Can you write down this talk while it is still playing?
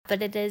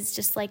but it is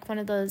just like one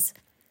of those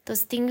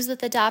things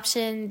with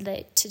adoption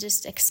that to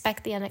just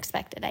expect the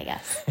unexpected, I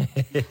guess.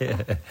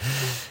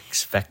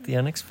 Expect the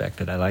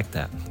unexpected. I like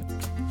that.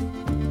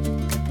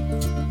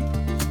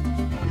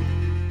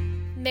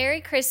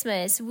 Merry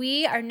Christmas.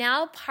 We are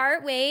now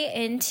partway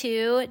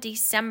into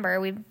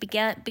December. We've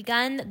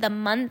begun the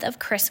month of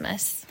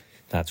Christmas.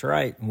 That's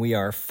right. We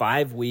are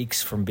 5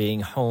 weeks from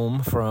being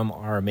home from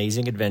our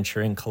amazing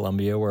adventure in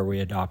Colombia, where we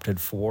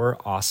adopted 4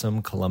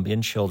 awesome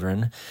Colombian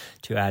children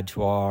to add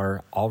to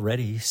our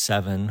already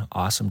 7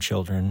 awesome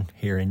children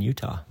here in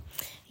Utah.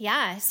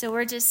 Yeah, so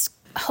we're just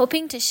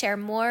hoping to share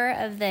more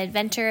of the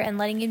adventure and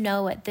letting you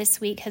know what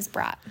this week has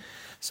brought.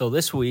 So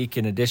this week,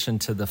 in addition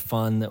to the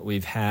fun that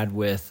we've had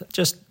with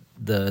just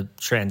the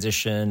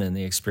transition and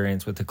the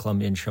experience with the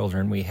Colombian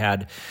children, we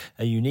had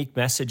a unique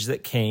message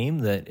that came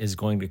that is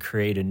going to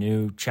create a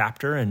new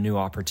chapter and new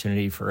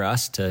opportunity for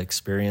us to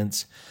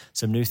experience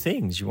some new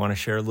things. You want to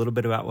share a little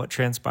bit about what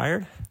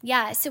transpired?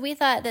 Yeah, so we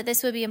thought that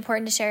this would be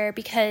important to share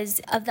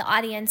because of the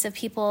audience of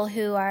people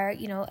who are,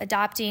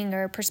 adopting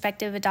or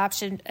prospective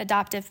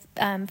adoptive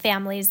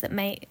families that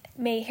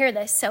may hear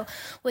this. So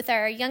with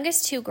our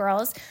youngest 2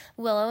 girls,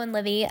 Willow and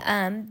Livy,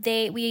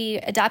 we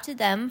adopted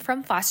them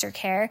from foster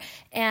care,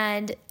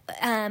 and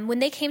when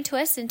they came to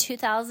us in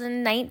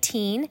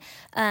 2019,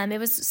 it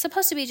was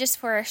supposed to be just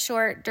for a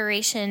short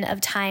duration of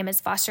time as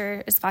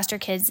foster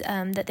kids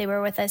that they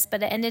were with us,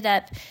 but it ended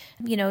up,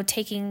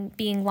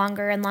 being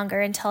longer and longer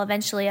until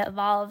eventually it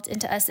evolved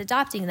into us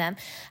adopting them.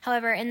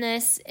 However, in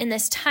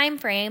this time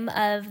frame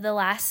of the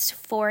last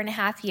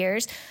 4.5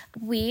 years,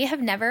 we have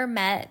never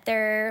met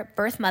their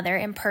birth mother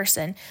in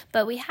person,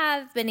 but we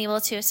have been able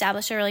to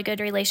establish a really good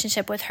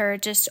relationship with her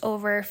just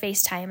over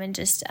FaceTime and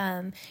just,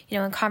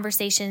 in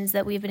conversations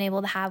that we've been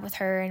able to have with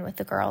her and with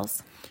the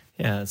girls.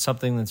 Yeah, it's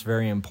something that's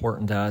very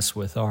important to us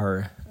with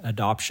our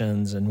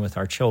adoptions and with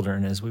our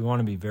children is we want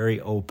to be very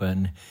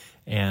open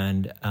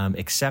and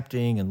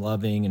accepting and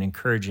loving and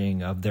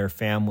encouraging of their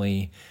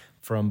family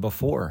from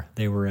before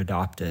they were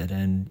adopted.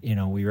 And,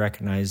 we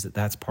recognize that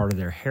that's part of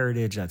their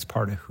heritage, that's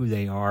part of who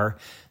they are,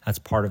 that's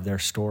part of their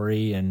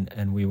story,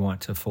 and we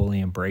want to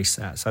fully embrace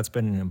that. So that's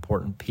been an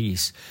important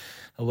piece.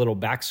 A little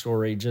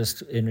backstory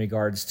just in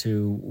regards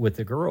to with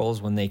the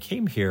girls when they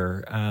came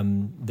here,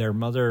 their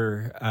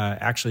mother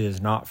actually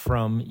is not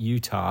from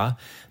Utah,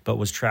 but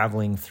was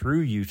traveling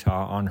through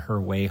Utah on her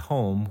way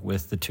home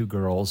with the 2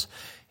 girls.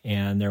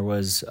 And there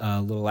was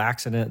a little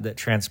accident that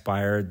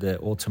transpired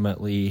that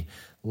ultimately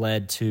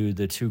led to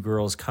the 2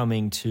 girls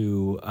coming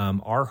to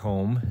our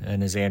home.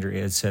 And as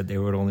Andrea had said, they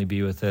would only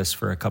be with us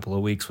for a couple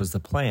of weeks was the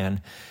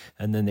plan.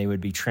 And then they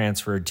would be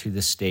transferred to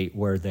the state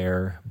where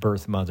their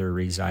birth mother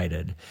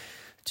resided.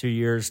 2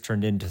 years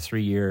turned into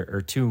 3 years,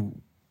 or 2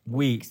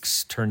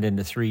 weeks turned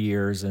into 3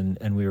 years,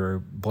 and we were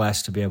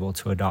blessed to be able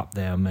to adopt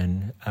them.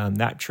 And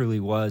that truly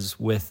was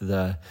with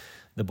the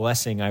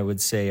blessing, I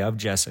would say, of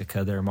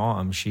Jessica, their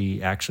mom.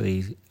 She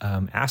actually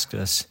asked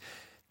us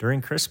during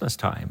Christmas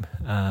time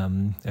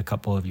a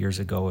couple of years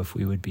ago if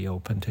we would be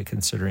open to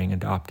considering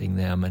adopting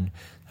them. And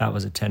that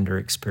was a tender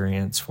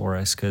experience for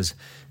us because,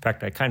 in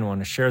fact, I kind of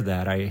want to share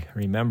that. I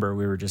remember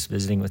we were just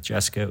visiting with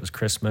Jessica. It was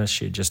Christmas.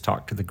 She had just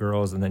talked to the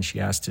girls, and then she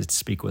asked to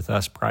speak with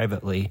us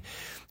privately.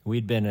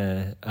 We'd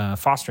been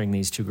fostering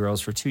these 2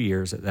 girls for 2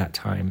 years at that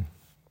time.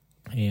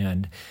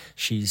 And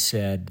she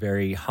said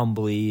very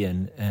humbly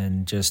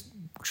and just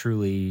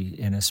truly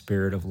in a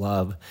spirit of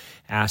love,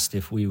 asked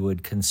if we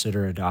would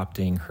consider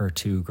adopting her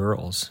 2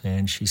 girls.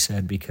 And she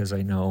said, because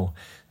I know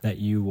that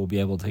you will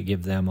be able to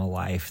give them a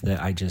life that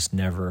I just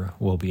never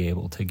will be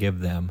able to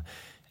give them.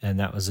 And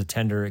that was a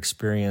tender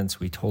experience.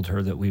 We told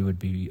her that we would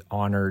be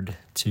honored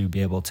to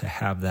be able to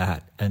have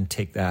that and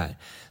take that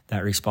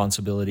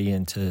responsibility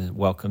and to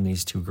welcome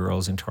these 2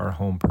 girls into our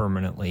home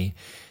permanently.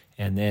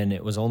 And then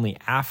it was only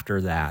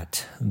after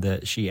that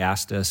she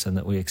asked us and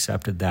that we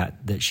accepted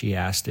that she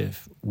asked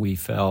if we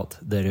felt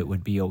that it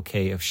would be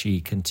okay if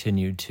she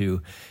continued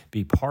to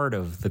be part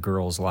of the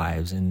girls'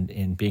 lives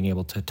and being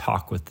able to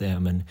talk with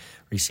them and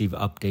receive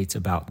updates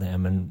about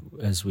them. And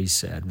as we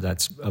said,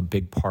 that's a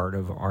big part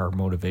of our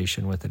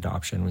motivation with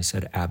adoption. We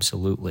said,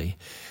 absolutely.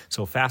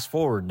 So fast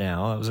forward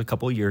now, that was a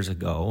couple of years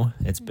ago.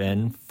 It's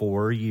been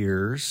 4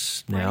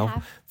 years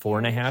now,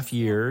 4.5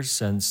 years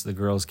since the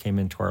girls came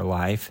into our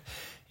life.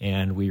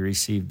 And we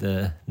received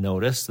the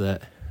notice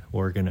that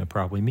we're going to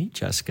probably meet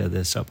Jessica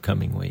this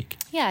upcoming week.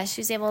 Yeah, she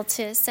was able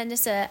to send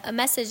us a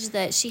message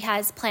that she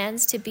has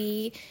plans to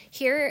be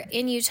here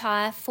in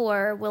Utah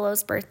for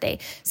Willow's birthday.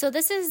 So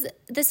this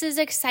is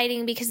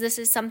exciting because this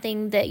is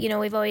something that,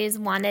 we've always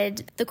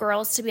wanted the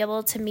girls to be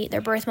able to meet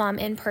their birth mom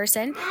in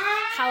person.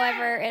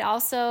 However, it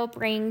also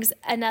brings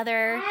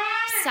another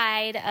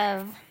side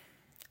of...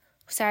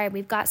 Sorry,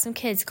 we've got some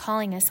kids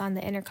calling us on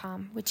the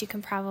intercom, which you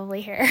can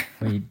probably hear.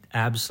 We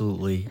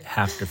absolutely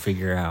have to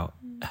figure out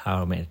how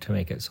to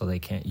make it so they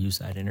can't use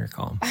that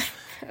intercom.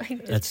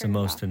 That's the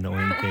most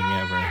annoying thing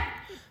ever.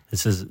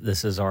 This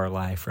is our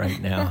life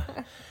right now.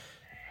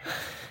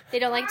 They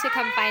don't like to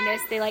come find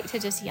us. They like to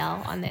just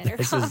yell on the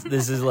intercom.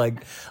 This is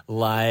like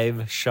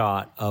live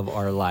shot of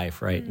our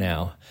life right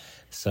now.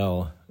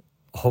 So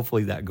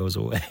hopefully that goes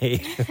away.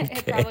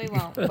 It probably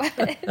won't.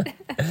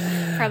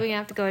 Probably gonna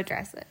have to go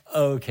address it.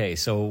 Okay,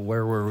 so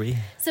where were we?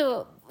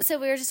 So we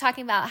were just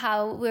talking about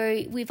how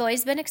we've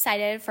always been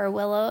excited for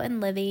Willow and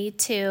Livy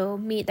to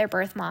meet their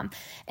birth mom.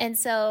 And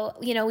so,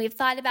 we've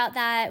thought about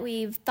that.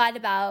 We've thought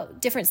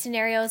about different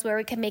scenarios where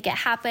we can make it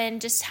happen.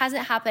 Just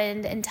hasn't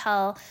happened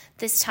until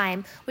this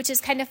time, which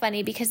is kind of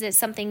funny because it's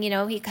something,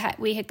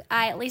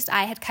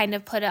 I had kind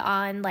of put it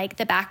on like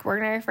the back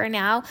burner for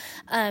now,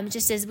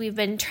 just as we've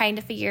been trying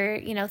to figure,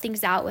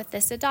 things out with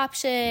this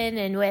adoption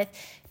and with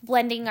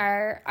blending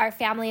our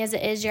family as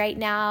it is right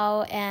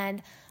now.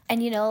 And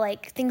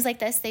things like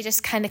this, they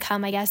just kind of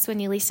come, I guess, when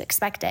you least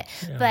expect it.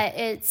 Yeah. But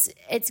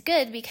it's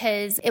good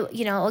because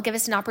it'll give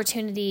us an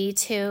opportunity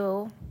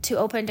to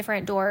open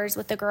different doors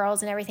with the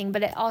girls and everything.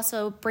 But it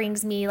also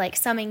brings me like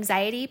some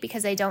anxiety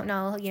because I don't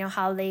know,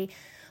 how they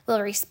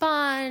will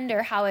respond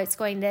or how it's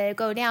going to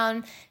go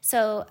down.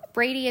 So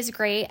Brady is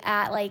great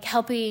at like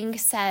helping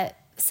set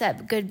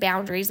good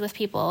boundaries with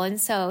people. And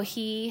so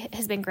he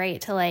has been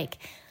great to like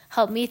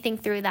help me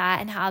think through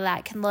that and how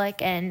that can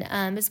look, and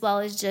as well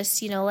as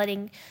just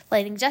letting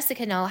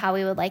Jessica know how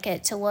we would like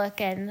it to look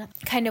and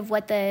kind of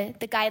what the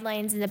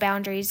guidelines and the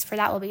boundaries for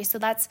that will be. So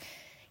that's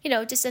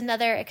just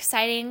another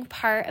exciting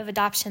part of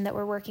adoption that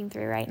we're working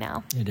through right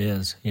now. It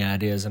is. Yeah,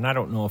 it is. And I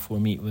don't know if we'll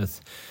meet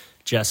with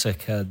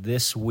Jessica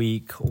this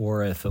week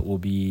or if it will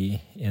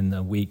be in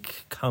the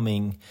week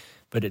coming,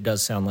 but it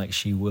does sound like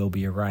she will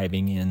be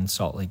arriving in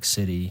Salt Lake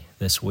City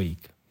this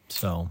week.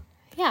 So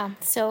yeah,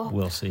 so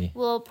we'll see.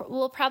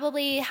 We'll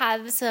probably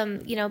have some,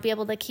 be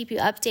able to keep you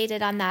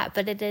updated on that,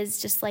 but it is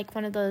just like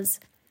one of those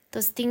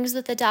things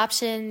with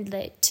adoption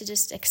that to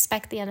just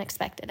expect the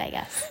unexpected, I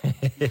guess.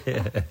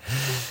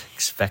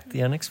 Expect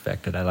the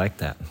unexpected. I like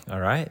that. All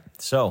right.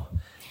 So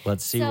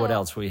let's see what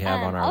else we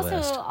have on our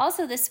list.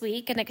 Also this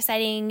week, an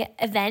exciting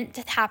event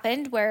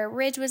happened where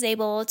Ridge was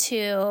able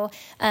to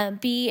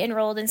be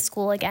enrolled in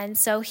school again.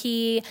 So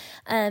he,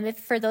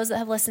 for those that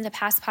have listened to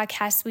past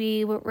podcasts,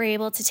 we were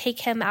able to take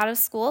him out of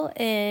school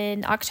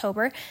in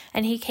October,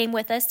 and he came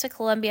with us to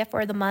Colombia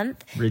for the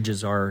month. Ridge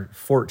is our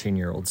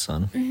 14-year-old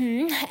son.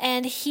 Mm-hmm.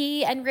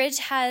 And Ridge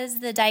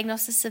has the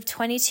diagnosis of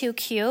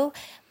 22q,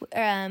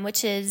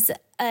 which is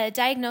a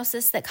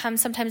diagnosis that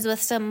comes sometimes with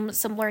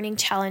some learning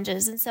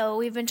challenges. And so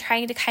we've been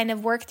trying to kind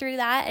of work through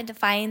that and to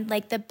find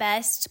like the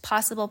best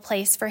possible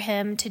place for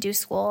him to do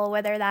school,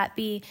 whether that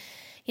be,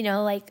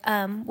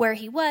 where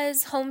he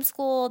was,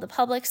 homeschool, the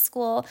public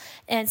school.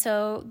 And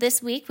so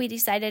this week we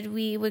decided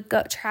we would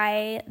go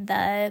try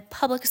the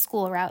public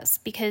school routes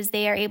because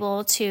they are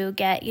able to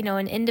get,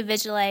 an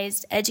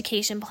individualized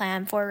education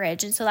plan for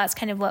Ridge. And so that's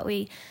kind of what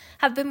we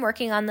have been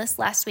working on this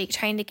last week,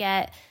 trying to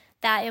get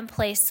that in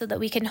place so that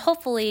we can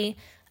hopefully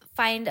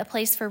find a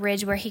place for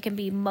Ridge where he can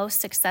be most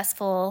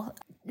successful,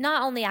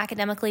 not only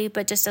academically,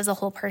 but just as a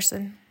whole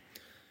person.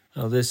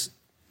 Oh, this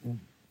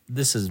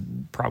is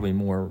probably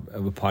more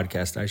of a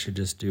podcast I should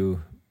just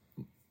do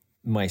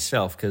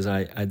myself because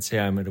I'd say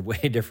I'm at a way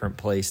different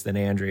place than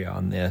Andrea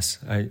on this.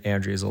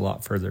 Andrea is a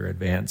lot further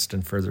advanced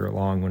and further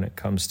along when it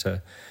comes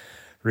to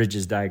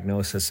Ridge's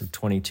diagnosis of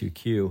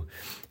 22q,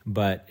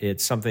 but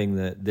it's something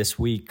that this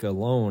week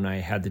alone I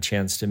had the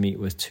chance to meet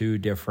with two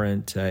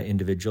different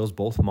individuals,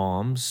 both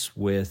moms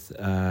with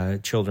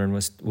children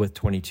with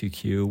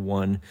 22q.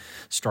 One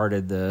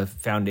started the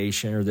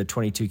foundation or the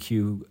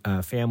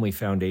 22q family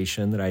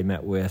foundation that I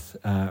met with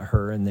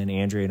her, and then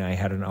Andrea and I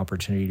had an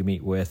opportunity to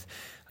meet with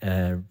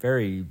a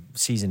very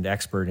seasoned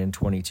expert in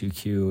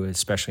 22q,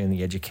 especially in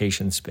the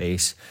education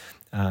space.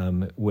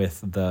 With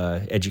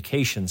the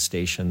education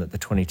station that the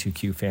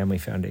 22q Family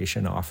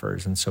Foundation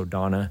offers. And so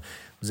Donna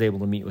was able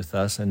to meet with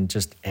us and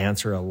just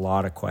answer a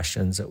lot of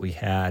questions that we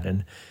had.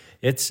 And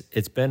it's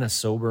been a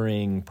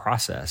sobering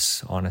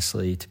process,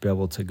 honestly, to be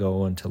able to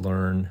go and to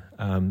learn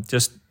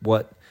just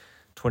what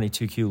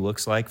 22q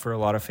looks like for a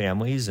lot of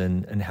families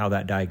and how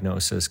that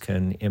diagnosis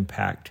can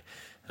impact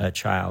a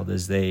child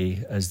as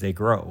they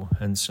grow.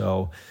 And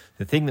so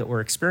the thing that we're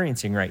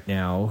experiencing right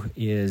now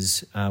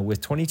is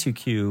with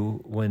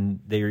 22q, when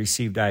they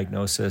receive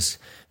diagnosis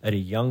at a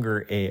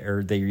younger age,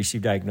 or they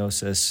receive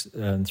diagnosis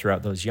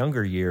throughout those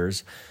younger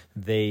years,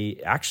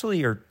 they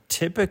actually are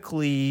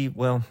typically,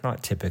 well,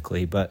 not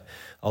typically, but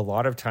a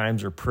lot of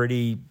times are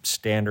pretty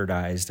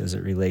standardized as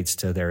it relates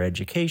to their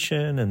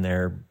education and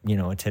their,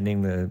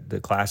 attending the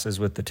classes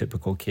with the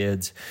typical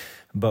kids.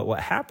 But what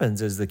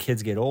happens is the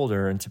kids get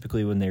older, and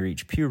typically when they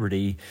reach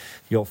puberty,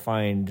 you'll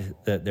find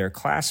that their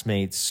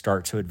classmates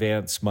start to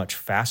advance much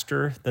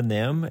faster than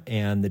them,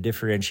 and the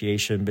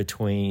differentiation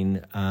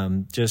between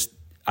just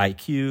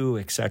IQ,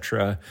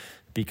 etc.,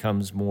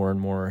 becomes more and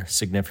more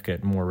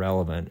significant and more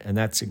relevant. And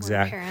that's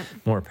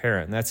more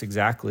apparent. And that's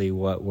exactly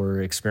what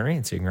we're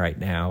experiencing right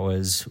now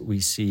as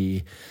we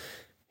see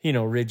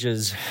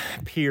Ridge's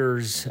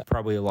peers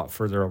probably a lot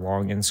further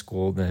along in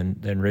school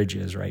than Ridge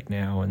is right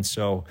now. And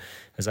so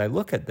as I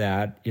look at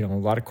that, a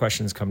lot of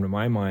questions come to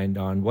my mind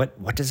on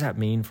what does that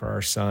mean for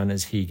our son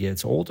as he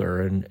gets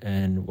older?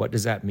 And what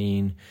does that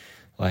mean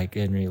like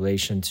in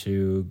relation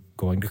to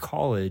going to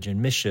college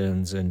and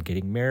missions and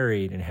getting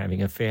married and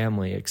having a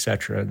family, et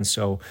cetera. And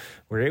so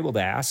we're able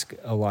to ask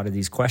a lot of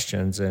these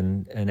questions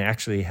and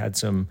actually had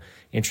some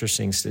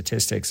interesting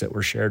statistics that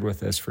were shared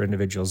with us for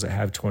individuals that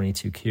have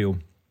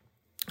 22q.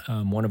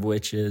 One of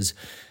which is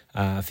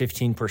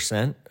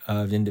 15%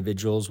 of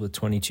individuals with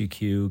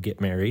 22q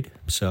get married,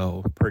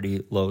 so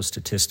pretty low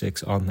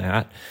statistics on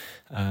that.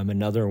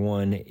 Another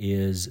one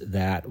is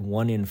that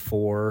 1 in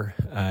 4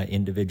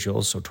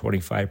 individuals, so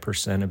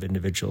 25% of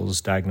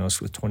individuals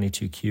diagnosed with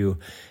 22q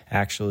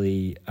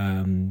actually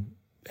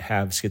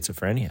have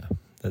schizophrenia.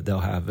 That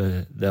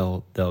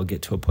they'll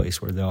get to a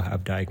place where they'll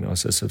have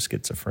diagnosis of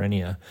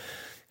schizophrenia,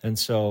 and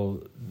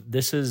so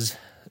this is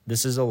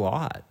a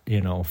lot,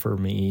 for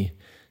me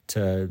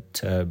to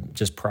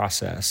just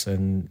process.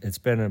 And it's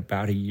been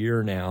about a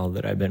year now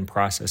that I've been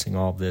processing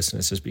all of this, and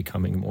it's just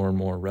becoming more and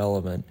more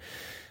relevant.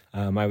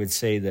 I would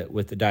say that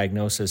with the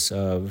diagnosis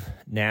of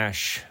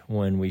Nash,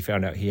 when we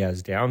found out he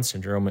has Down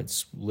syndrome,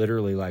 it's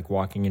literally like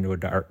walking into a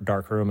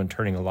dark room and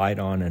turning a light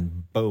on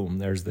and boom,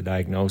 there's the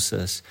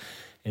diagnosis.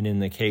 And in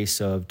the case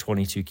of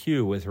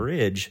 22q with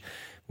Ridge,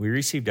 we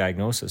received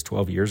diagnosis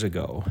 12 years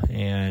ago,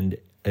 and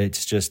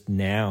it's just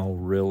now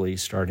really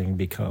starting to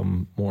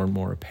become more and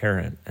more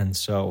apparent. And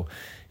so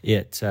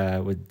I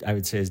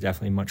would say is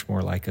definitely much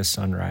more like a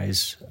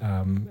sunrise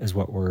is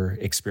what we're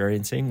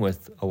experiencing,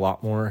 with a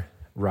lot more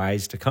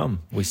rise to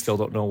come. We still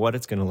don't know what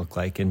it's going to look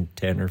like in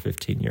 10 or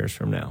 15 years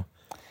from now.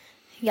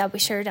 Yeah, we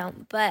sure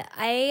don't. But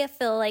I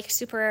feel like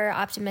super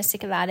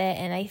optimistic about it.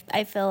 And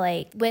I feel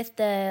like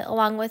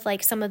along with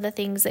like some of the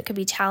things that could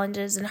be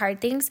challenges and hard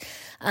things,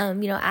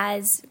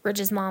 as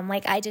Ridge's mom,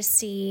 like I just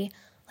see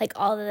like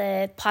all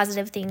the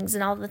positive things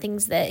and all the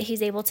things that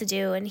he's able to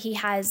do. And he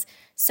has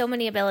so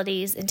many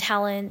abilities and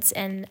talents.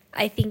 And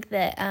I think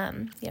that,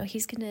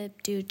 he's going to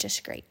do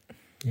just great.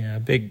 Yeah, a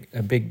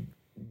big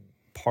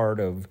part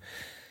of,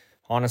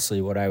 honestly,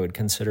 what I would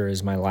consider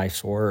as my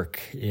life's work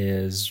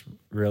is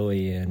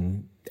really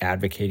in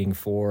advocating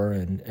for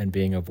and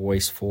being a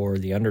voice for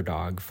the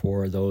underdog,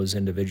 for those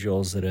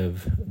individuals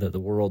that the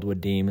world would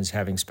deem as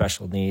having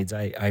special needs.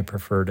 I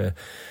prefer to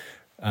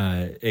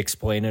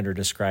explain it or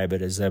describe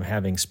it as them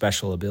having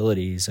special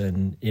abilities.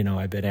 And,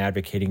 I've been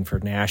advocating for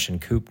Nash and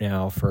Coop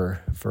now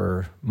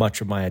for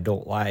much of my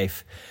adult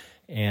life.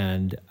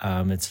 And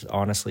it's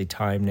honestly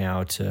time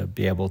now to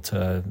be able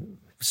to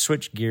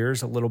switch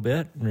gears a little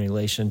bit in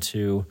relation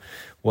to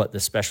what the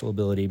special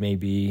ability may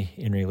be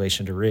in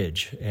relation to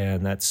Ridge.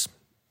 And that's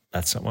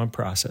something I'm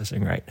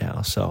processing right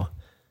now. So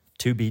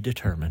to be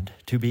determined,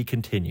 to be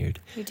continued.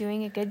 You're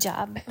doing a good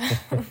job.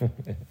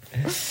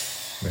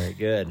 Very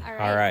good.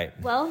 All right.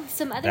 Well,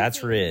 some other That's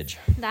things. Ridge.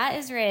 That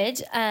is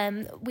Ridge.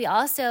 We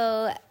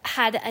also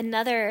had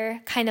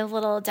another kind of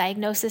little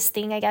diagnosis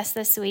thing, I guess,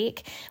 this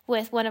week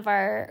with one of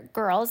our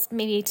girls,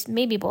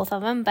 maybe both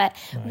of them, but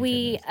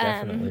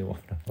definitely one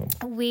of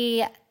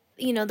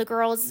them. The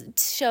girls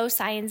show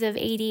signs of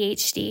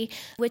ADHD,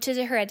 which is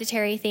a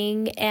hereditary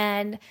thing,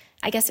 and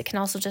I guess it can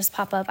also just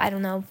pop up. I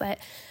don't know, but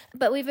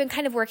we've been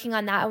kind of working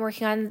on that and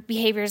working on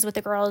behaviors with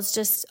the girls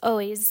just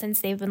always since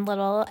they've been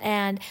little.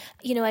 And,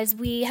 as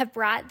we have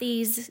brought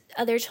these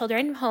other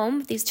children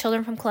home, these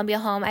children from Colombia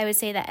home, I would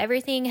say that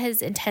everything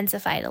has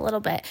intensified a little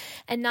bit,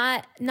 and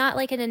not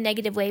like in a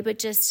negative way, but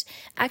just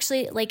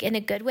actually like in a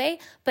good way,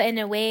 but in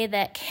a way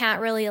that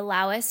can't really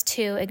allow us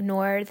to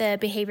ignore the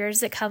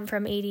behaviors that come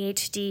from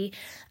ADHD.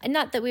 And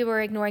not that we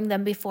were ignoring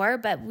them before,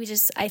 but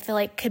I feel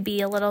like could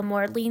be a little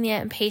more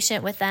lenient and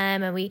patient with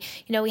them. And we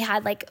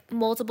had like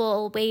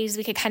multiple ways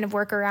we could kind of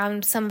work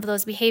around some of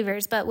those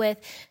behaviors. But with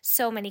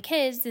so many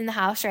kids in the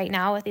house right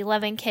now, with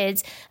 11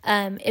 kids,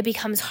 it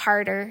becomes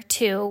harder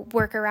to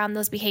work around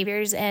those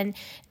behaviors, and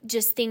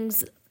just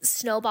things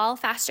snowball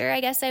faster, I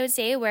guess I would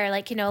say, where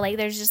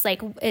there's just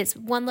like, it's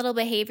one little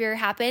behavior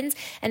happens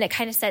and it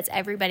kind of sets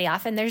everybody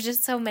off. And there's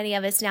just so many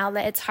of us now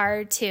that it's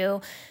hard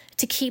to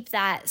keep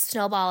that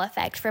snowball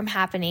effect from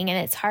happening. And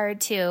it's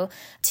hard to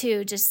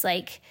just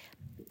like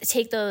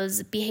take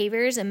those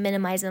behaviors and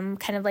minimize them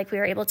kind of like we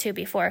were able to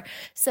before.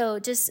 So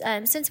just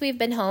since we've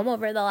been home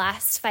over the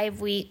last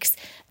 5 weeks,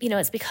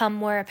 it's become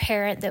more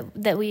apparent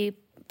that we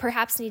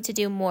perhaps need to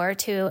do more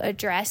to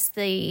address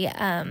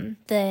the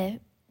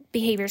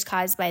behaviors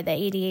caused by the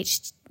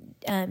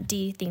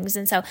ADHD things.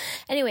 And so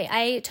anyway,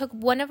 I took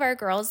one of our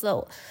girls,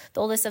 the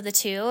oldest of the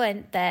two,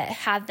 and that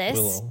had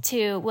this,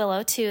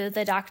 Willow, to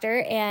the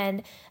doctor.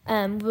 And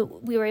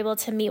we were able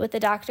to meet with the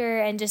doctor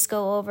and just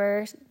go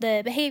over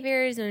the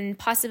behaviors and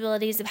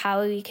possibilities of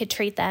how we could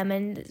treat them.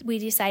 And we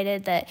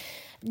decided that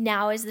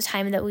now is the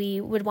time that we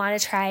would want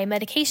to try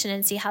medication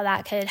and see how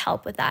that could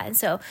help with that. And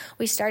so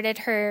we started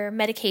her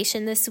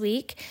medication this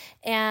week,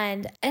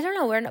 and I don't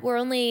know, we're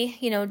only,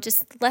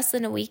 just less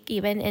than a week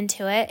even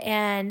into it.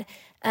 And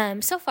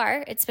So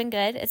far, it's been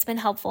good. It's been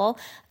helpful.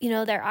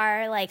 There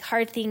are like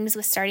hard things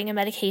with starting a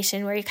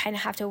medication where you kind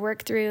of have to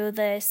work through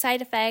the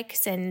side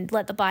effects and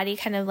let the body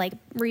kind of like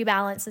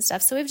rebalance and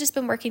stuff. So we've just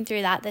been working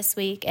through that this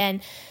week.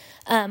 And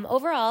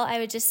overall, I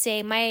would just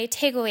say my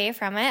takeaway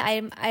from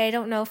it, I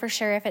don't know for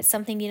sure if it's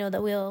something,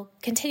 that we'll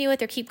continue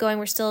with or keep going.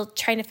 We're still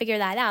trying to figure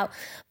that out.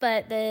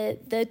 But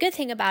the good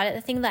thing about it,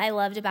 the thing that I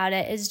loved about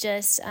it is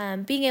just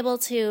being able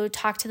to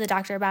talk to the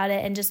doctor about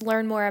it and just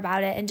learn more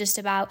about it and just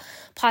about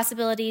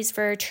possibilities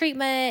for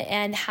treatment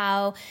and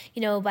how,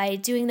 by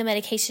doing the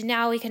medication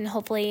now, we can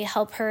hopefully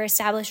help her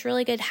establish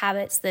really good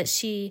habits that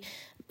she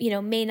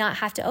may not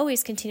have to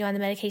always continue on the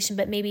medication,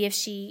 but maybe if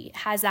she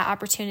has that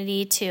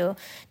opportunity to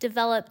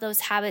develop those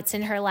habits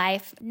in her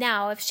life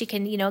now, if she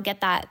can, get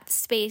that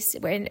space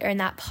or in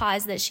that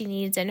pause that she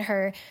needs in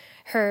her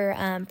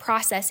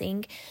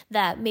processing,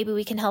 that maybe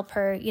we can help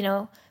her,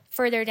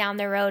 further down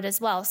the road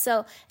as well.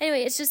 So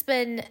anyway, it's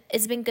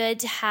been good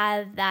to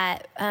have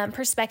that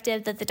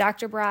perspective that the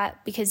doctor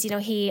brought, because,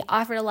 he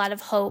offered a lot of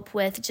hope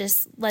with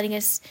just letting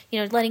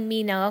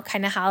me know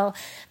kind of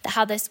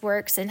how this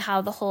works and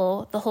how the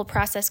whole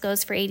process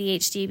goes for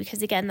ADHD,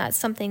 because again, that's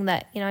something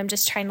that, I'm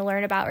just trying to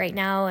learn about right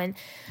now and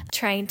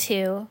trying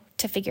to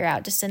figure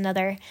out, just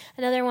another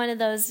one of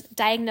those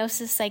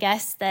diagnoses, I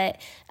guess, that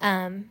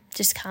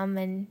just come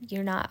and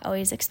you're not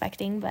always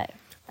expecting, but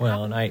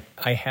well, and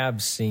I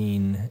have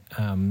seen,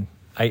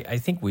 I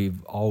think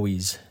we've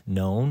always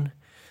known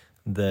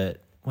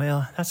that,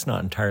 well, that's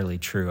not entirely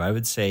true. I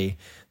would say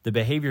the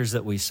behaviors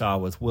that we saw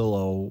with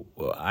Willow,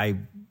 I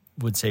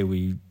would say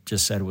we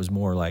just said it was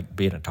more like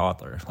being a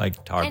toddler.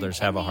 Like toddlers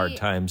have a hard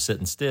time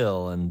sitting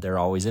still, and they're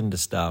always into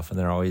stuff, and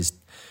they're always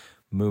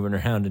moving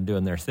around and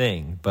doing their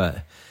thing.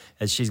 But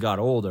as she's got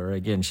older,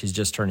 again, she's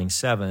just turning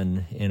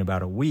 7 in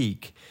about a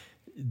week,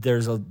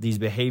 there's these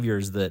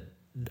behaviors that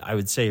I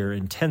would say are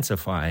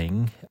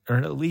intensifying, or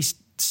at least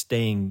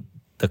staying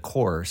the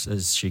course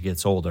as she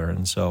gets older.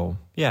 And so,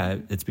 yeah,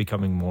 it's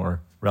becoming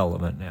more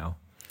relevant now.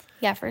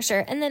 Yeah, for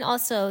sure. And then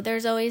also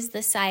there's always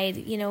the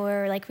side,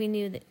 where like we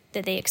knew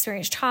that they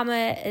experienced trauma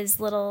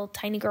as little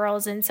tiny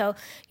girls. And so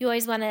you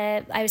always want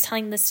to, I was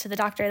telling this to the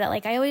doctor that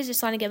like, I always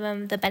just want to give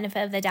them the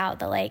benefit of the doubt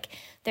that like,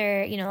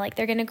 they're, like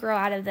they're going to grow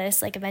out of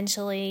this. Like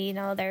eventually,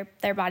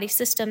 their body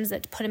systems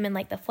that put them in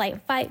like the flight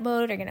and fight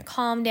mode are going to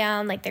calm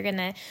down. Like they're going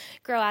to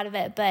grow out of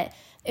it. But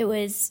it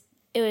was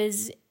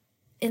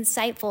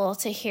insightful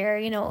to hear,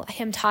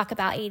 him talk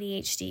about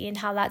ADHD and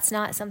how that's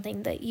not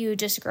something that you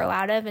just grow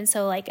out of. And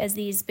so like, as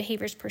these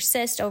behaviors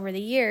persist over the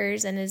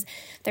years and as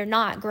they're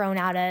not grown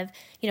out of,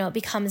 it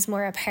becomes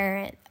more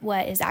apparent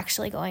what is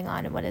actually going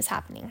on and what is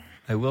happening.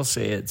 I will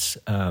say it's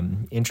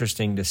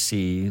interesting to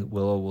see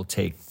Willow will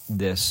take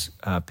this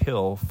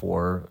pill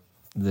for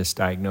this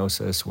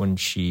diagnosis when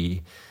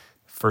she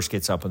first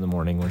gets up in the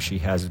morning, when she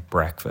has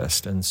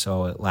breakfast. And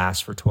so it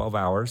lasts for 12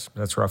 hours.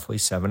 That's roughly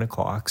 7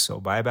 o'clock. So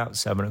by about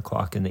 7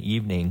 o'clock in the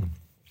evening,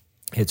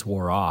 it's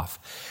wore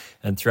off.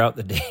 And throughout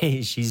the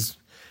day, she's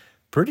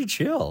pretty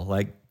chill,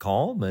 like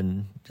calm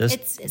and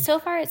just... So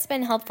far, it's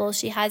been helpful.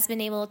 She has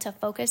been able to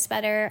focus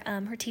better.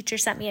 Her teacher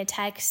sent me a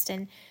text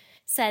and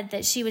said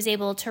that she was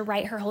able to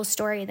write her whole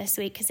story this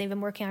week, because they've been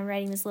working on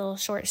writing these little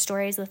short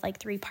stories with like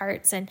 3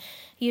 parts. And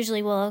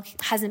usually Willow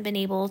hasn't been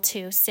able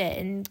to sit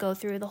and go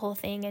through the whole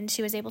thing, and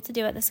she was able to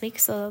do it this week.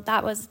 So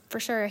that was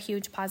for sure a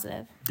huge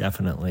positive.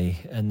 Definitely.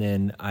 And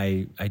then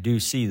I do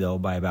see, though,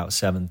 by about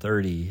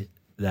 7:30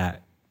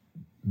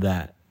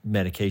 that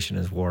medication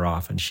is wore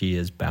off and she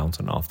is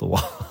bouncing off the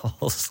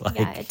walls. Like,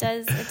 yeah, it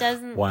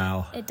doesn't.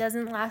 Wow. It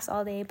doesn't last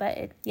all day,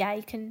 but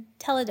you can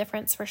tell a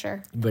difference for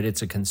sure. But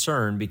it's a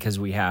concern because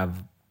we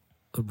have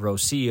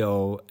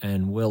Rocio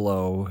and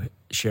Willow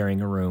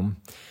sharing a room,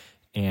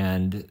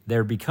 and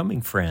they're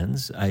becoming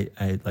friends. I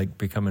like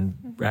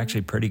becoming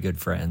actually pretty good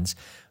friends.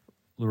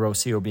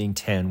 Rocio being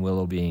 10,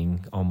 Willow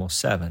being almost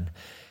 7.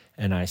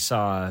 And I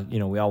saw,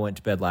 we all went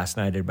to bed last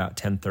night at about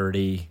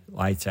 10:30,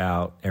 lights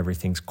out,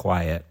 everything's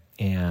quiet.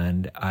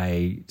 And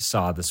I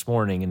saw this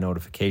morning a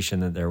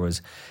notification that there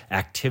was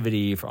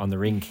activity on the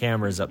Ring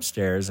cameras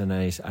upstairs. And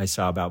I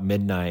saw about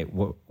midnight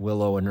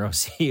Willow and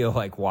Rocio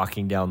like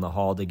walking down the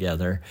hall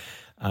together.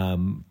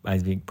 I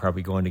think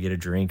probably going to get a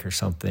drink or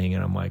something.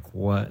 And I'm like,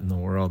 what in the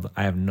world?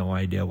 I have no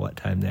idea what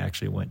time they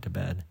actually went to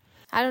bed.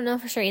 I don't know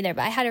for sure either,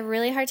 but I had a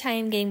really hard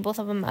time getting both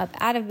of them up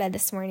out of bed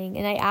this morning.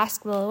 And I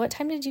asked Willow, what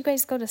time did you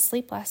guys go to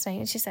sleep last night?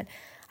 And she said,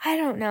 I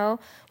don't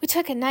know. We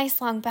took a nice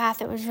long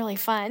bath. It was really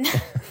fun.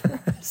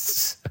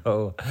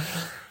 So,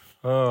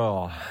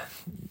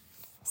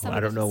 I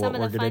don't know what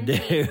we're going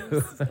to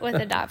do. With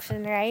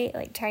adoption, right?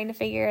 Like trying to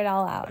figure it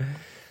all out.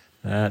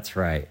 That's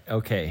right.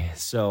 Okay,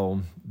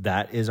 so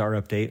that is our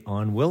update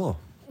on Willow.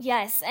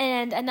 Yes,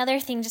 and another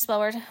thing, just while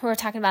we're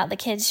talking about the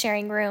kids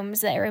sharing rooms,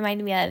 that it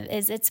reminded me of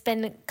is it's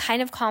been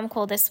kind of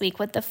comical this week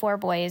with the 4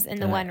 boys in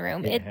the one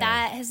room.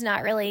 That has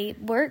not really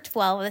worked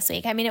well this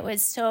week. I mean, it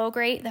was so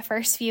great the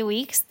first few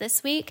weeks.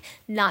 This week,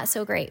 not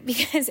so great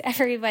because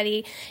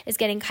everybody is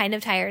getting kind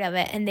of tired of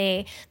it, and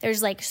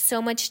there's like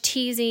so much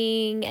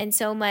teasing and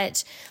so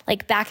much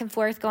like back and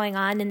forth going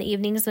on in the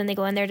evenings when they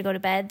go in there to go to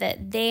bed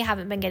that they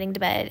haven't been getting to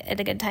bed at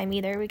a good time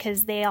either,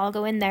 because they all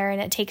go in there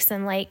and it takes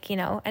them like,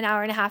 an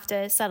hour and a half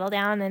to settle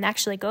down and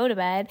actually go to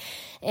bed.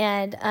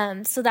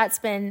 And so that's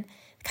been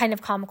kind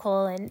of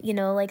comical. And,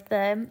 like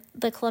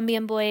the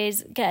Colombian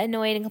boys get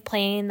annoyed and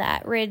complain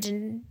that Ridge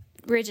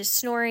is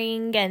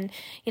snoring and,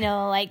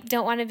 like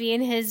don't want to be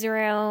in his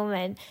room.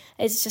 And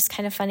it's just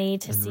kind of funny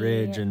to see.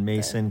 Ridge and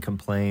Mason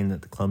complain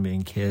that the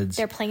Colombian kids,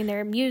 they're playing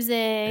their music.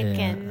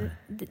 And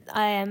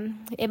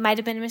it might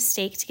have been a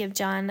mistake to give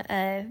John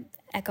a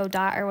Echo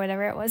Dot or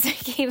whatever it was. I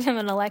gave him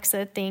an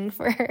Alexa thing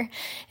for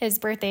his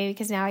birthday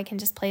because now I can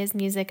just play his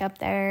music up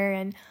there.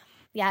 And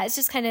yeah, it's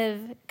just kind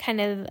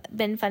of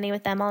been funny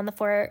with them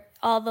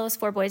all those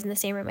 4 boys in the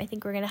same room. I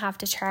think we're going to have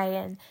to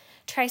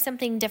try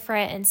something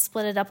different and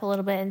split it up a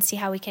little bit and see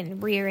how we can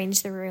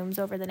rearrange the rooms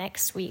over the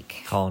next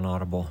week. Call an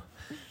audible.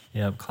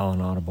 Yep, call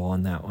an audible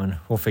on that one.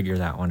 We'll figure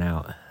that one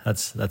out.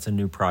 That's a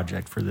new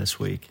project for this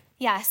week.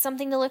 Yeah,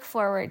 something to look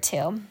forward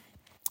to.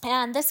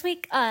 And this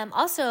week,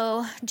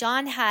 also,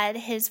 John had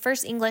his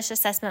first English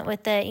assessment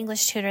with the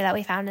English tutor that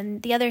we found,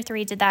 and the other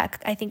 3 did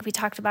that. I think we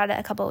talked about it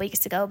a couple of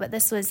weeks ago, but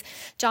this was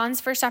John's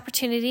first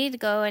opportunity to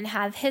go and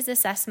have his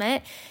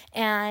assessment.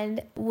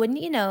 And wouldn't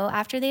you know,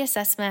 after the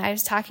assessment, I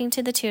was talking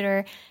to the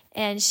tutor,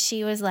 and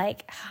she was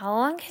like, how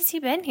long has he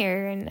been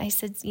here? And I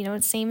said,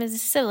 it's same as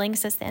his siblings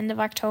since the end of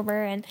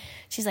October. And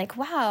she's like,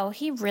 wow,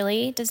 he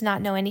really does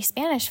not know any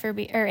Spanish or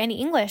any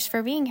English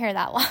for being here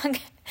that long.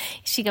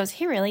 She goes,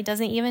 he really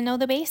doesn't even know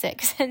the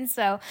basics. And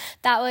so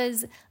that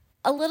was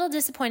a little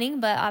disappointing,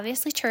 but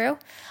obviously true.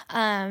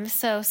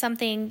 So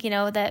something,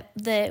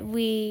 that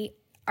we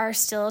are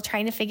still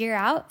trying to figure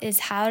out is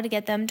how to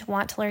get them to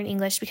want to learn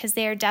English, because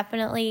they are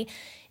definitely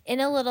in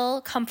a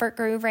little comfort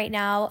groove right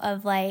now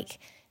of like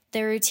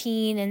the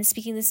routine and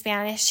speaking the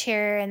Spanish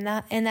here in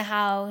the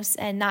house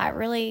and not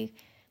really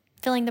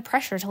feeling the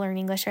pressure to learn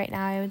English right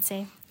now, I would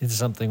say. It's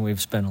something we've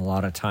spent a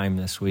lot of time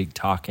this week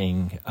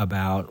talking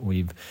about.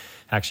 We've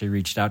actually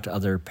reached out to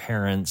other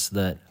parents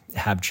that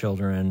have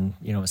children,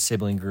 a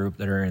sibling group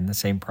that are in the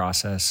same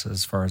process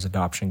as far as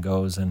adoption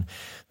goes, and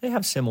they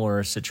have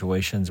similar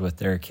situations with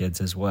their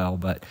kids as well,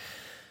 but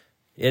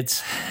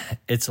it's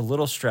a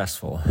little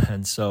stressful.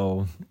 And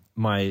so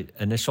my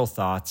initial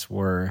thoughts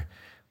were,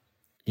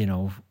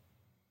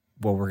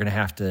 we're going to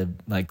have to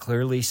like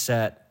clearly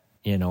set,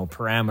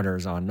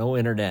 parameters on no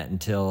internet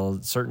until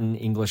certain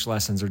English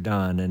lessons are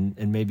done.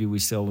 And maybe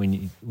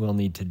we'll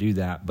need to do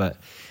that. But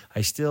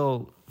I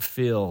still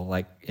feel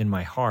like in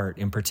my heart,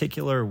 in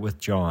particular with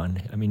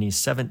John, I mean, he's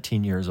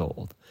 17 years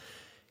old.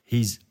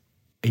 He's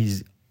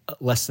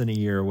less than a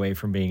year away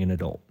from being an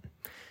adult,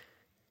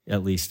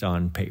 at least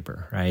on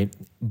paper, right?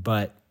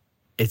 But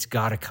it's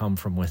got to come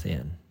from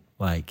within.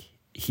 Like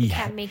we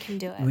can't make him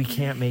do it. We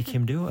can't make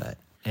him do it.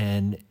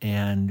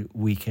 And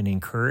we can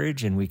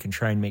encourage and we can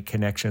try and make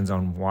connections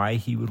on why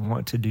he would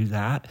want to do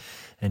that.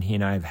 And he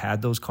and I have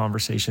had those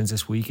conversations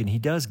this week, and he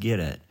does get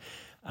it.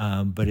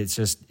 But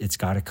it's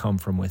got to come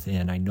from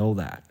within. I know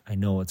that. I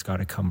know it's got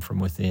to come from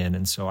within.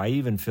 And so I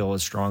even feel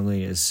as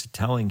strongly as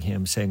telling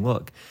him, saying,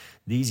 look,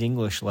 these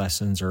English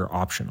lessons are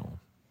optional.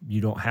 You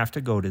don't have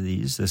to go to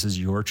these. This is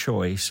your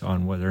choice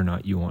on whether or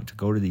not you want to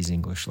go to these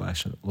English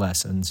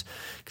lessons.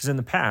 Because in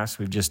the past,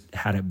 we've just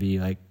had it be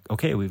like,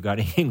 okay, we've got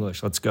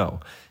English, let's go.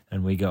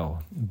 And we go.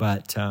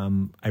 But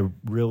I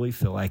really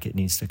feel like it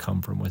needs to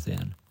come from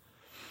within.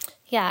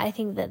 Yeah, I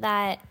think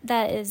that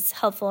is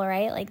helpful,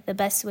 right? Like the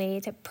best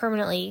way to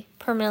permanently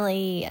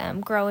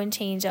grow and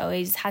change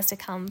always has to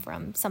come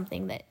from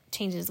something that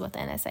changes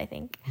within us, I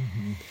think.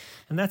 Mm-hmm.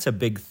 And that's a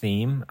big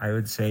theme. I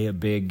would say a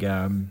big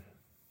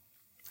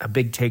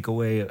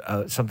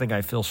takeaway, something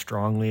I feel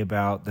strongly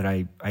about, that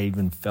I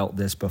even felt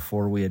this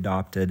before we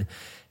adopted,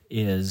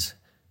 is,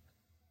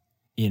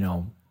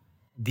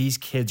 these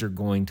kids are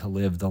going to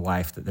live the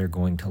life that they're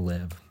going to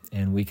live.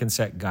 And we can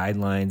set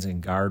guidelines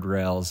and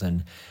guardrails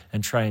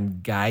and try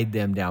and guide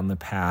them down the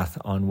path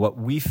on what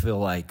we feel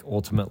like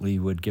ultimately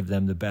would give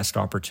them the best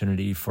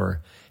opportunity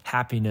for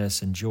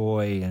happiness and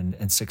joy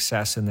and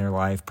success in their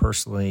life,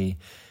 personally,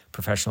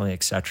 professionally,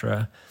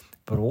 etc.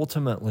 But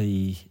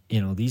ultimately,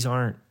 these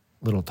aren't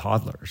little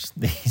toddlers.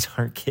 These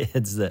aren't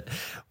kids that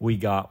we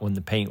got when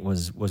the paint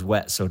was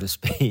wet, so to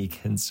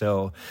speak. And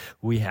so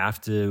we have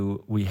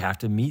to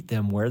meet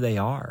them where they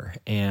are,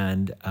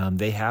 and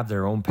they have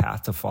their own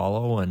path to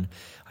follow. And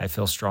I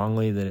feel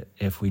strongly that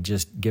if we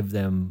just give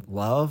them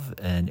love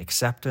and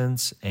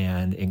acceptance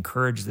and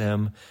encourage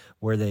them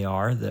where they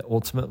are, that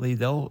ultimately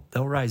they'll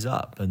rise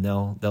up and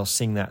they'll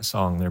sing that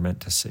song they're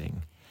meant to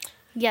sing.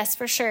 Yes,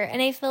 for sure.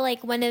 And I feel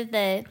like one of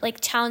the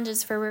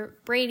challenges for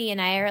Brady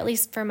and I, or at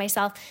least for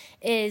myself,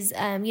 is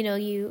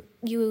you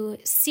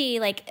see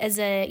as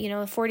a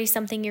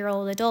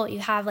 40-something-year-old adult, you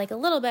have a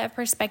little bit of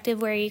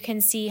perspective where you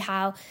can see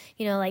how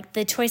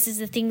the choices,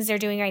 the things they're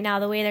doing right now,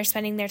 the way they're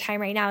spending their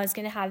time right now is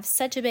going to have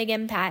such a big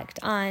impact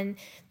on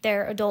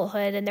their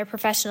adulthood and their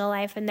professional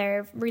life and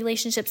their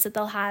relationships that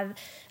they'll have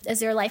as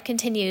their life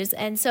continues.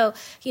 And so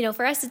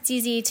for us, it's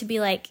easy to be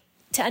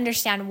to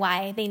understand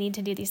why they need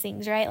to do these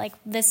things, right?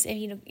 This, if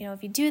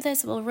you do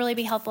this, it will really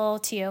be helpful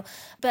to you.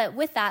 But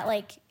with that,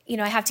 I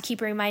have to keep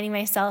reminding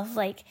myself,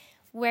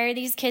 where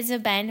these kids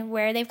have been,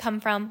 where they've come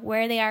from,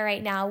 where they are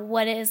right now,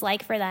 what it is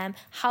like for them,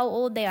 how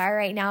old they are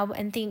right now,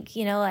 and think,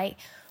 wow,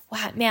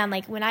 man,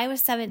 when I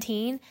was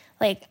 17,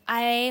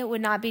 I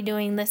would not be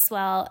doing this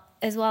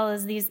as well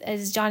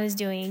as John is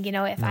doing,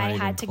 if I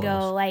had to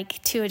go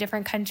to a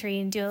different country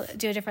and do a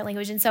different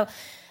language. And so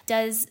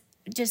does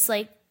just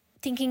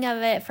thinking of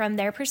it from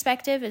their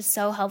perspective is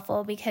so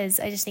helpful, because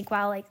I just think,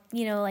 wow,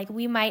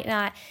 we might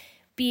not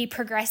be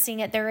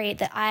progressing at the rate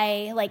that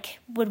I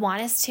would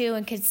want us to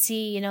and could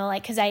see,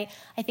 because I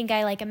think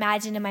I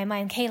imagine in my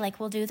mind, okay,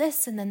 we'll do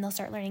this and then they'll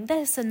start learning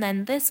this and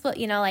then this will,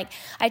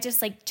 I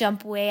just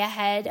jump way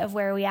ahead of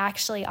where we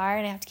actually are.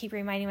 And I have to keep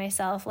reminding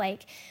myself,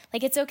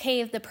 it's okay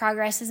if the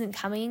progress isn't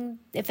coming,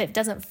 if it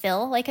doesn't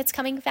feel like it's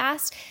coming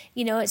fast,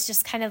 it's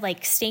just kind of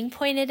staying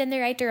pointed in the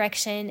right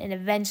direction, and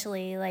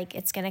eventually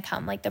it's going to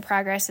come, the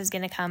progress is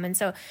going to come. And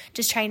so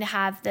just trying to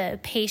have the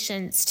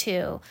patience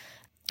to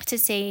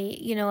say,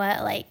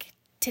 what,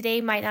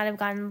 today might not have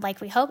gone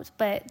like we hoped,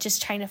 but just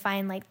trying to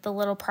find the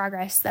little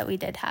progress that we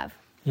did have.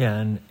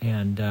 Yeah.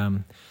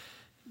 And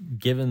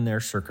given their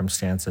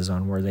circumstances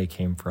on where they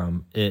came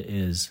from, it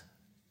is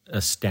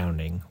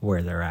astounding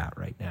where they're at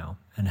right now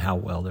and how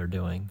well they're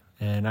doing.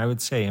 And I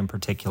would say in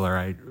particular,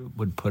 I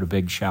would put a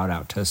big shout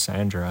out to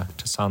Sandra.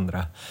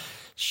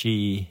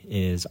 She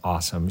is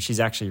awesome. She's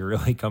actually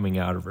really coming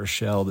out of her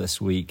shell this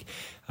week.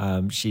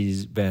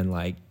 She's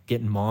been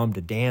getting mom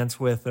to dance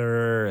with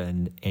her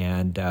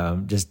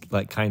and just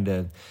kind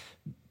of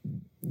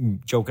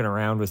joking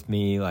around with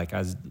me.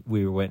 As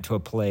we went to a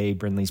play,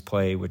 Brindley's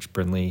play, which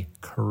Brindley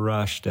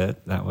crushed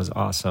it. That was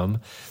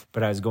awesome.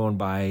 But I was going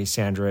by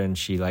Sandra and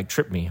she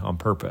tripped me on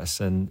purpose.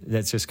 And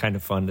that's just kind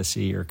of fun to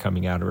see her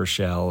coming out of her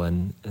shell,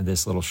 and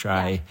this little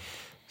shy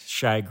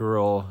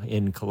girl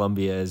in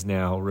Colombia is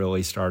now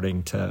really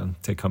starting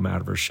to come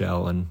out of her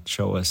shell and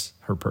show us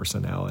her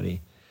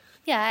personality.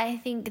 Yeah, I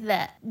think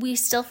that we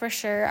still for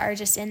sure are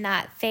just in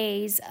that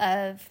phase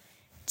of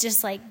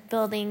just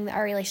building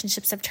our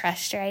relationships of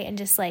trust, right? And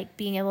just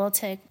being able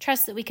to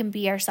trust that we can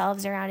be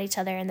ourselves around each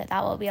other and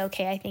that will be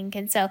okay, I think.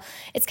 And so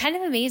it's kind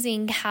of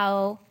amazing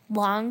how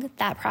long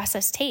that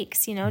process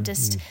takes,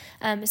 just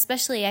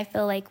especially I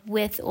feel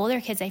with older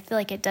kids, I feel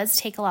it does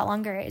take a lot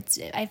longer.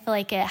 I feel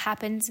it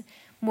happens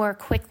more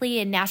quickly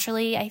and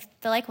naturally. I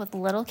feel with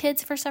little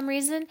kids, for some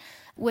reason,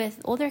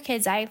 with older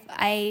kids,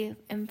 I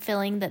am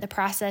feeling that the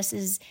process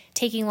is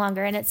taking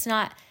longer, and it's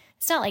not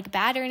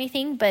bad or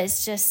anything, but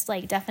it's just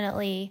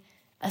definitely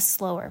a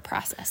slower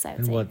process, I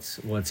would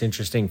say. What's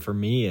interesting for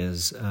me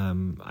is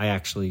I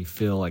actually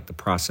feel the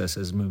process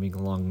is moving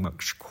along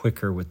much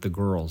quicker with the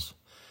girls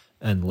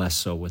and less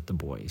so with the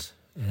boys.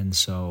 And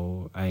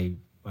so I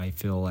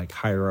feel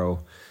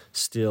Jairo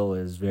still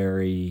is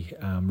very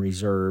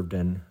reserved,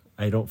 and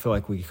I don't feel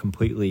we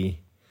completely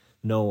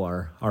know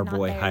our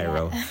boy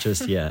Jairo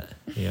just yet.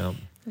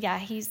 Yeah,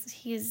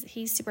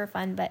 he's super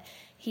fun, but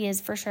he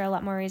is for sure a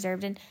lot more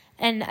reserved.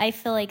 And I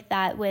feel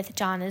that with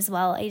John as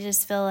well. I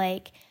just feel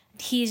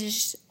he's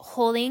just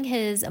holding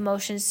his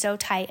emotions so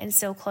tight and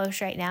so close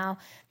right now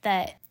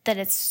that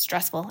it's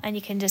stressful. And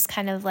you can just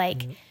kind of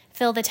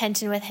feel the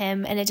tension with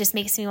him. And it just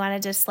makes me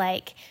want to just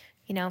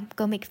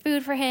go make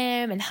food for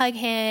him and hug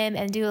him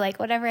and do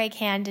whatever I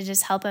can to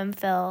just help him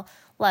feel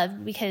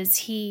loved, because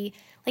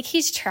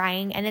he's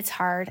trying and it's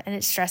hard and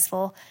it's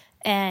stressful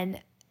and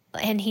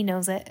he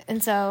knows it.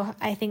 And so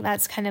I think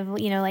that's kind of,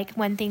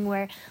 one thing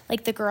where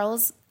the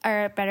girls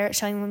are better at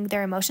showing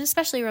their emotions,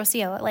 especially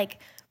Rocio.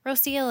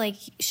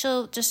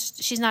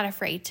 She's not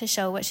afraid to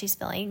show what she's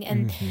feeling.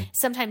 And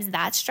sometimes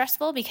that's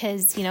stressful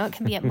because, it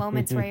can be at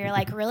moments where you're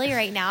really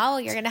right now,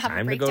 you're going to have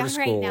a breakdown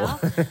right now.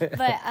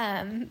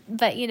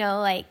 But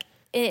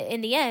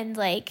in the end,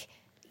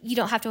 you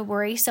don't have to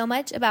worry so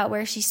much about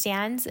where she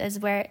stands as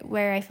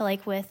where I feel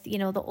with,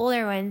 the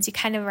older ones, you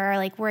kind of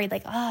are worried,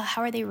 oh,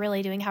 how are they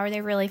really doing? How are they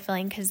really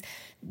feeling? Because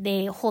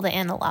they hold it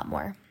in a lot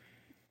more.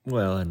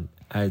 Well, and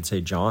I'd say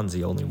John's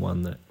the only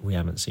one that we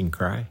haven't seen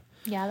cry.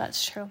 Yeah,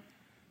 that's true.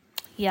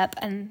 Yep.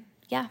 And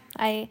yeah,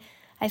 I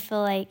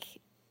feel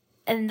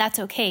and that's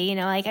okay.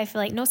 I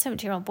feel no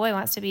 17-year-old boy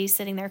wants to be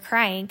sitting there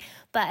crying,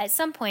 but at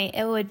some point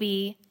it would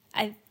be,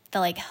 I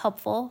feel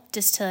helpful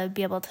just to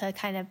be able to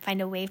kind of find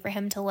a way for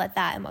him to let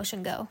that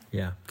emotion go.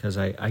 Yeah. Cause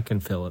I can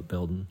feel it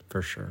building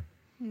for sure.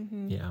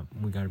 Mm-hmm. Yeah.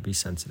 We got to be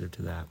sensitive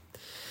to that.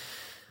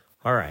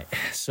 All right.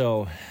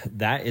 So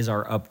that is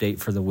our update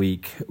for the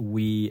week.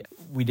 We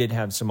did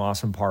have some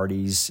awesome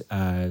parties.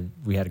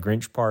 We had a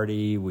Grinch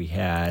party. We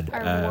had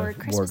our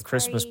Ward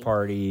Christmas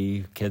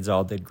party. Kids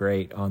all did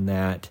great on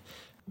that.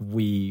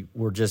 We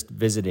were just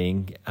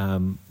visiting.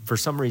 For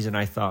some reason,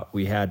 I thought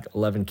we had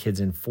 11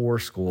 kids in 4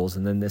 schools.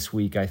 And then this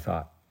week I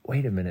thought,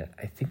 wait a minute,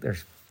 I think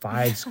there's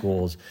 5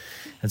 schools.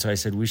 And so I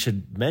said, we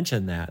should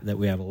mention that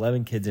we have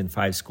 11 kids in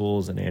 5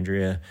 schools. And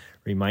Andrea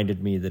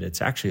reminded me that it's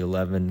actually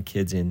 11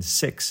 kids in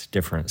 6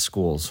 different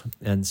schools.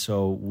 And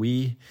so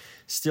we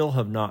still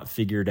have not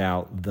figured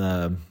out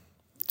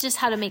just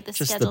how to make the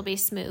schedule be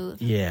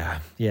smooth. Yeah,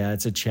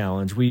 it's a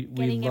challenge.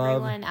 Getting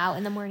everyone out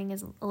in the morning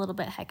is a little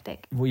bit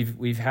hectic.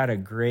 We've had a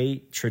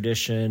great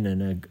tradition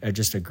and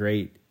just a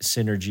great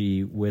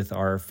synergy with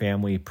our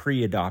family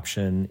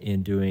pre-adoption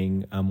in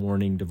doing a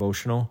morning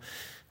devotional.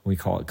 We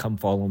call it Come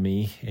Follow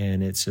Me,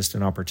 and it's just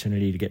an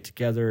opportunity to get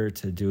together,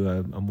 to do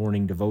a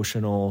morning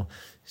devotional,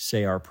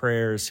 say our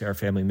prayers, say our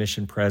family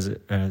mission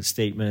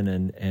statement,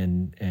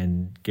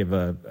 and give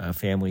a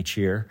family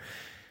cheer.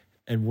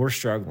 And we're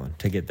struggling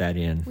to get that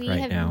in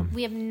now.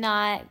 We have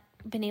not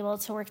been able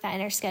to work that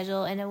in our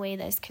schedule in a way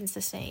that's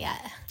consistent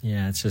yet.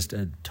 Yeah, it's just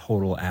a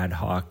total ad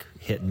hoc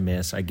hit and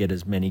miss. I get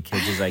as many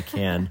kids as I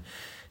can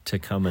to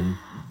come and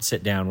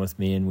sit down with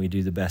me, and we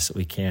do the best that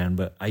we can.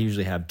 But I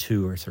usually have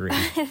 2 or 3.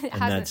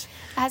 It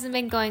hasn't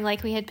been going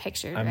like we had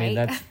pictured, I mean,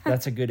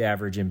 that's a good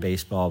average in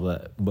baseball,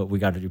 but we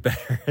got to do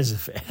better as a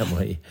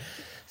family.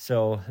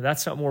 So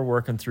that's something we're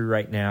working through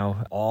right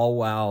now, all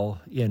while,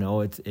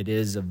 it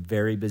is a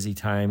very busy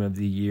time of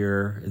the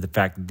year. In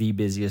fact, the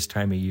busiest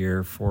time of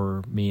year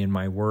for me and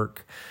my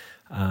work.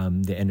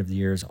 The end of the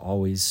year is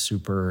always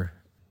super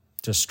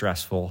just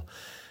stressful.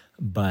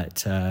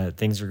 But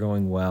things are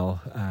going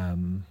well.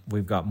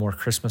 We've got more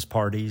Christmas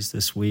parties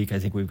this week. I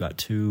think we've got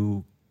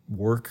 2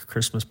 work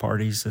Christmas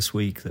parties this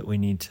week that we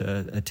need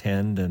to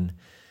attend and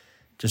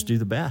just do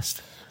the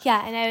best.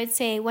 Yeah, and I would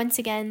say, once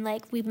again,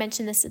 like we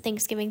mentioned this at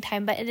Thanksgiving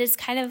time, but it is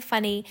kind of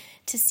funny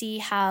to see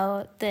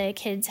how the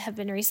kids have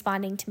been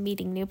responding to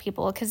meeting new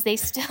people, because they're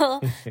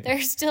still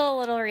a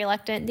little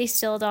reluctant.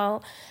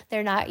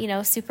 They're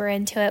not, super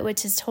into it,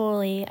 which is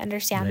totally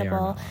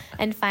understandable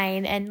and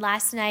fine. And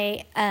last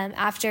night,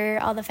 after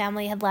all the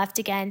family had left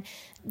again,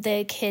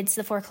 the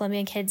 4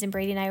 Colombian kids and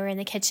Brady and I were in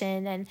the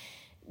kitchen, and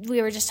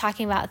we were just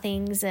talking about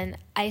things, and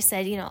I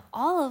said,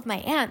 all of my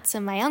aunts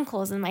and my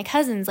uncles and my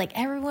cousins, like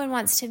everyone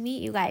wants to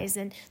meet you guys,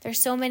 and there's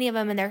so many of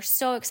them, and they're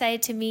so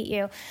excited to meet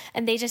you.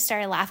 And they just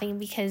started laughing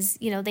because,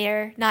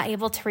 they're not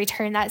able to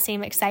return that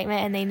same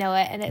excitement, and they know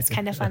it, and it's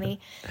kind of funny.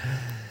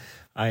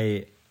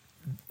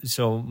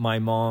 So my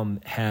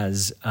mom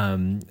has,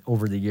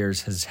 over the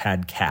years, has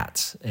had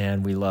cats,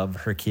 and we love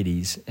her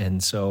kitties.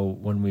 And so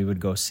when we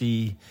would go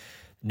see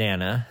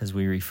Nana, as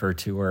we refer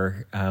to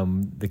her,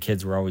 the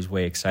kids were always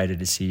way excited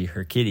to see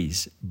her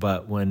kitties.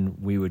 But when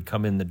we would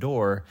come in the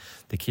door,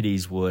 the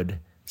kitties would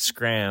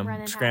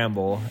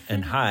scramble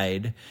and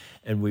hide,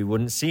 and we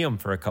wouldn't see them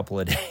for a couple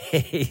of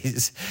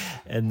days.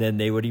 And then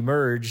they would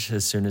emerge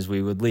as soon as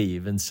we would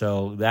leave. And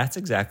so that's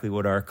exactly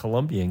what our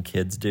Colombian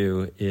kids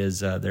do,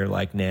 is they're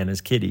like Nana's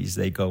kitties.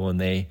 They go and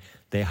they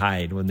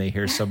hide when they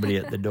hear somebody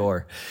at the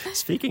door.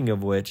 Speaking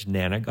of which,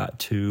 Nana got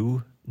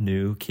 2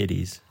 new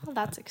kitties. Oh,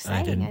 that's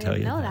exciting. I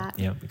didn't know that.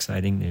 Yep,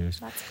 exciting news.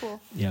 That's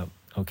cool. Yep.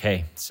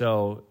 Okay,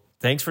 so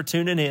thanks for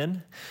tuning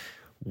in.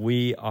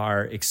 We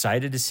are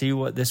excited to see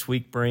what this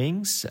week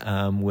brings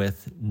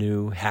with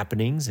new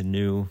happenings and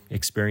new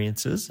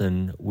experiences,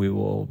 and we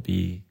will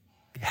be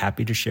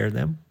happy to share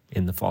them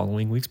in the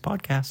following week's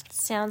podcast.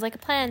 Sounds like a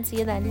plan. See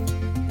you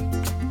then.